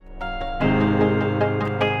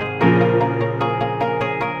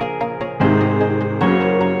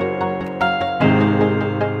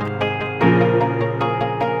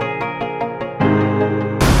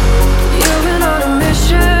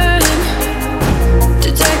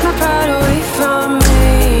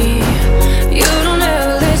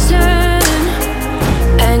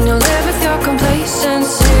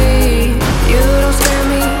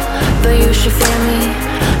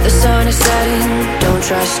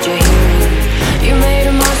trust your hearing. You made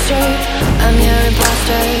a monster, I'm your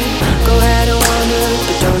imposter. Go ahead and wander,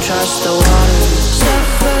 but don't trust the water.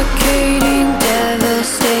 Suffocating,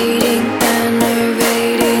 devastating,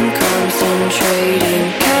 enervating, concentrating,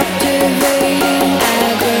 captivating,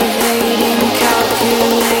 aggravating,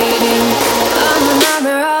 calculating. I'm the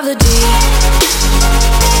nightmare of the deep.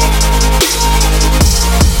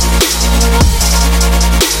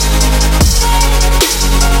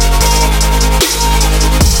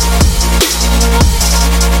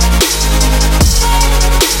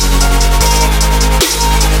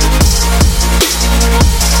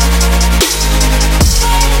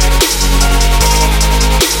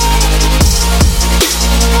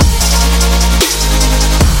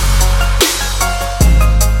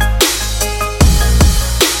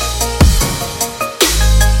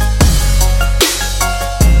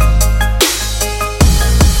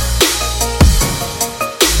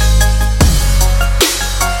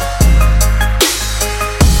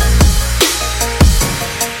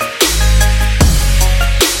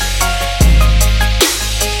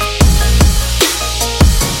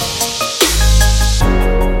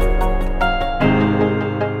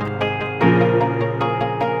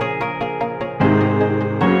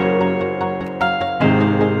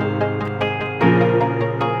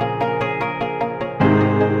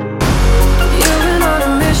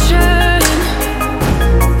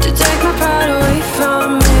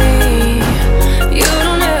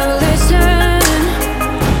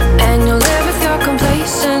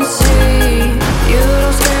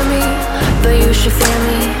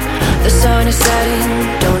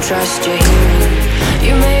 Trust your hearing.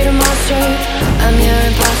 You made a monster, I'm your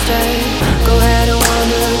imposter. Go ahead and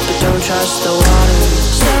wander, but don't trust the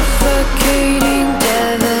water.